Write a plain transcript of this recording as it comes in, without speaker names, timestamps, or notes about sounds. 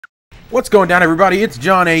What's going down, everybody? It's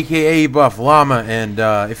John, aka Buff Llama, and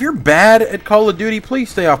if you're bad at Call of Duty, please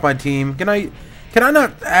stay off my team. Can I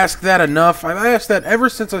not ask that enough? I've asked that ever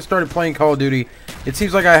since I started playing Call of Duty. It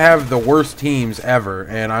seems like I have the worst teams ever,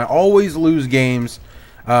 and I always lose games,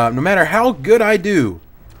 no matter how good I do.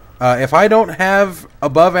 If I don't have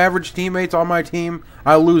above-average teammates on my team,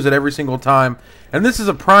 I lose it every single time, and this is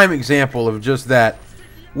a prime example of just that.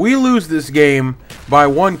 We lose this game by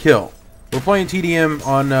 1 kill. We're playing TDM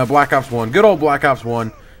on Black Ops 1. Good old Black Ops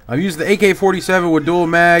 1. I've used the AK-47 with dual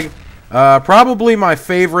mag. Probably my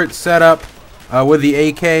favorite setup with the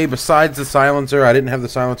AK besides the silencer. I didn't have the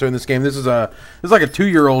silencer in this game. This is like a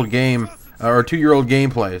 2-year-old game or 2-year-old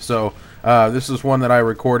gameplay. So this is one that I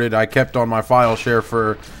recorded. I kept on my file share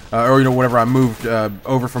for whenever I moved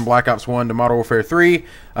over from Black Ops 1 to Modern Warfare 3.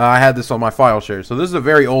 I had this on my file share. So this is a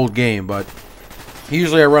very old game, but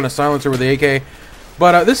usually I run a silencer with the AK.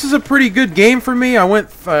 But this is a pretty good game for me. I went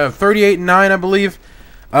 38-9, I believe,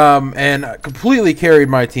 and completely carried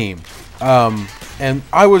my team. And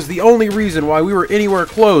I was the only reason why we were anywhere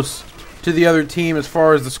close to the other team as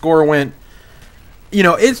far as the score went. You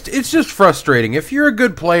know, it's just frustrating. If you're a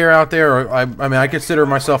good player out there, or I mean, I consider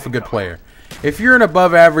myself a good player. If you're an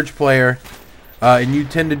above-average player and you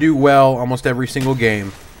tend to do well almost every single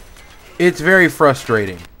game, it's very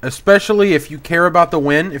frustrating, especially if you care about the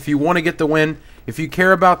win, if you want to get the win. If you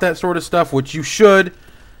care about that sort of stuff, which you should,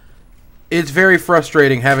 it's very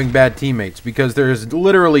frustrating having bad teammates because there is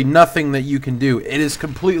literally nothing that you can do. It is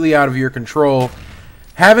completely out of your control.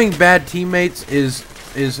 Having bad teammates is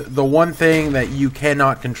the one thing that you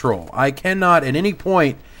cannot control. I cannot at any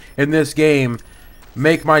point in this game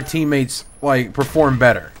make my teammates like perform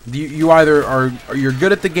better. You either you're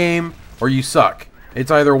good at the game or you suck. It's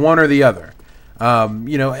either one or the other.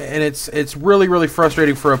 You know, and it's really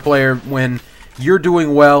frustrating for a player when you're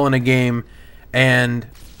doing well in a game and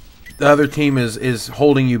the other team is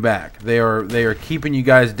holding you back. They are keeping you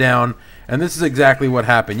guys down, and this is exactly what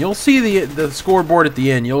happened. You'll see the scoreboard at the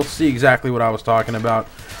end. You'll see exactly what I was talking about.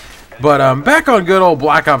 But back on good old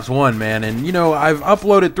Black Ops 1, man, and you know, I've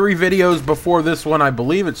uploaded 3 videos before this one. I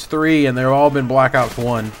believe it's 3, and they've all been Black Ops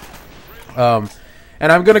 1.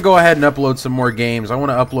 And I'm going to go ahead and upload some more games. I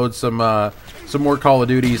want to upload some more Call of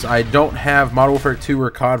Duties. I don't have Modern Warfare 2 or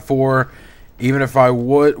COD 4. Even if I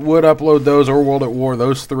would upload those or World at War,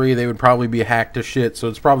 those 3, they would probably be hacked to shit. So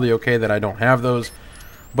it's probably okay that I don't have those.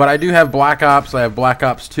 But I do have Black Ops. I have Black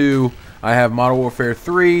Ops 2. I have Modern Warfare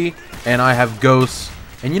 3. And I have Ghosts.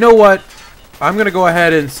 And you know what? I'm going to go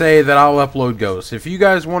ahead and say that I'll upload Ghosts. If you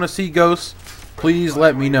guys want to see Ghosts, please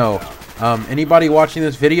let me know. Anybody watching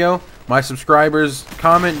this video, my subscribers,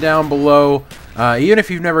 comment down below. Even if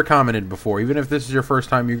you've never commented before, even if this is your first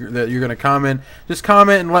time that you're going to comment, just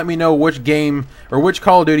comment and let me know which game or which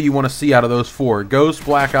Call of Duty you want to see out of those 4. Ghost,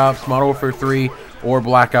 Black Ops, Modern Warfare 3, or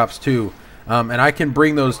Black Ops 2. And I can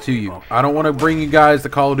bring those to you. I don't want to bring you guys the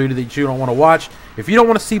Call of Duty that you don't want to watch. If you don't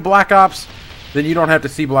want to see Black Ops, then you don't have to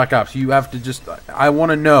see Black Ops. You have to just, I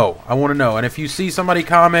want to know. I want to know. And if you see somebody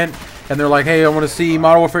comment and they're like, hey, I want to see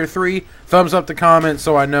Modern Warfare 3, thumbs up the comment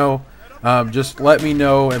so I know. Just let me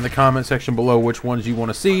know in the comment section below which ones you want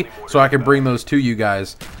to see so I can bring those to you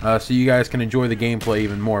guys so you guys can enjoy the gameplay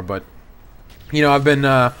even more. But you know, I've been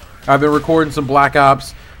recording some Black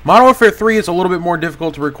Ops. Modern Warfare 3 is a little bit more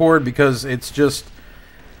difficult to record because it's just,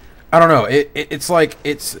 I don't know, it's like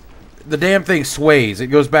the damn thing sways. It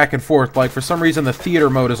goes back and forth. Like for some reason the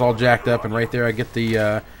theater mode is all jacked up, and right there I get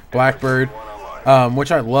the Blackbird,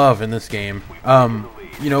 which I love in this game.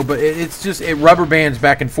 You know, but it's just, it rubber bands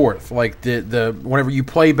back and forth. Like whenever you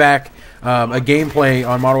play back a gameplay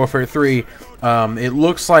on Modern Warfare 3, it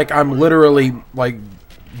looks like I'm literally like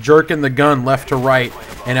jerking the gun left to right,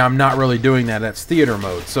 and I'm not really doing that. That's theater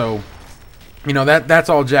mode. So, you know, that's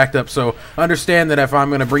all jacked up. So understand that if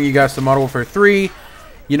I'm gonna bring you guys to Modern Warfare 3,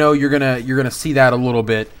 you know, you're gonna see that a little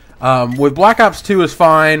bit. With Black Ops 2 is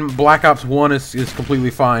fine. Black Ops 1 is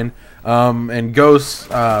completely fine. And Ghosts,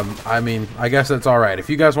 I mean, I guess that's alright. If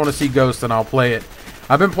you guys want to see Ghosts, then I'll play it.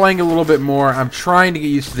 I've been playing a little bit more. I'm trying to get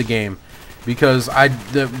used to the game because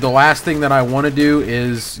the last thing that I want to do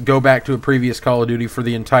is go back to a previous Call of Duty for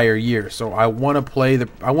the entire year. So I want to play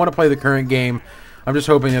the current game. I'm just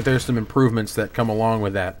hoping that there's some improvements that come along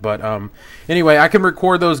with that. But anyway, I can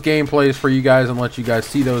record those gameplays for you guys and let you guys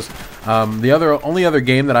see those. The only other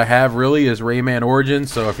game that I have really is Rayman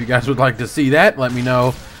Origins. So if you guys would like to see that, let me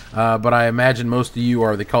know. But I imagine most of you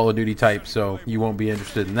are the Call of Duty type, so you won't be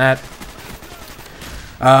interested in that.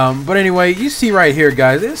 But anyway, you see right here,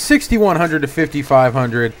 guys, it's 6,100 to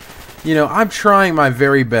 5,500. You know, I'm trying my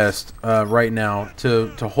very best right now to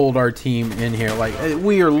hold our team in here. Like,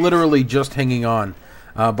 we are literally just hanging on.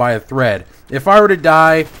 by a thread. If I were to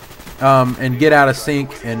die and get out of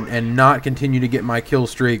sync and not continue to get my kill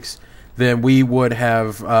streaks, then we would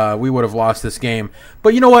have lost this game.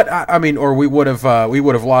 But you know what? I mean, or we would have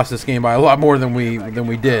lost this game by a lot more than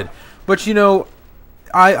we did. But you know,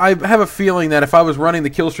 I have a feeling that if I was running the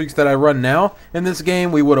kill streaks that I run now in this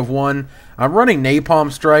game, we would have won. I'm running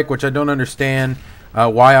Napalm Strike, which I don't understand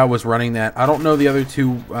why I was running that. I don't know the other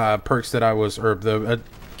two perks that I was, or the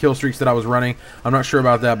kill streaks that I was running. I'm not sure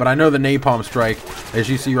about that, but I know the Napalm Strike, as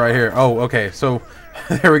you see right here. Oh, okay, so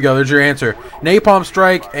there we go. There's your answer. Napalm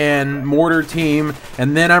Strike and Mortar Team,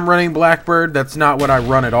 and then I'm running Blackbird. That's not what I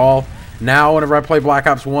run at all. Now, whenever I play Black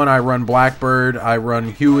Ops 1, I run Blackbird, I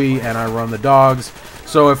run Huey, and I run the dogs.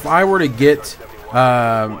 So if I were to get,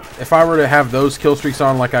 if I were to have those kill streaks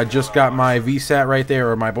on, like I just got my VSAT right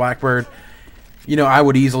there, or my Blackbird, you know, I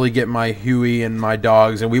would easily get my Huey and my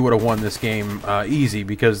dogs, and we would have won this game easy,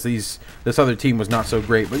 because this other team was not so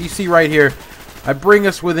great. But you see right here, I bring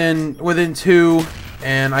us within 2,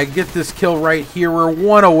 and I get this kill right here. We're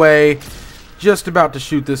 1 away. Just about to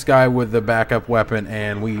shoot this guy with the backup weapon,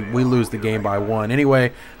 and we lose the game by 1.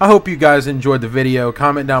 Anyway, I hope you guys enjoyed the video.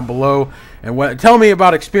 Comment down below and tell me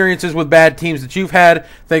about experiences with bad teams that you've had.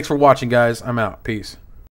 Thanks for watching, guys. I'm out. Peace.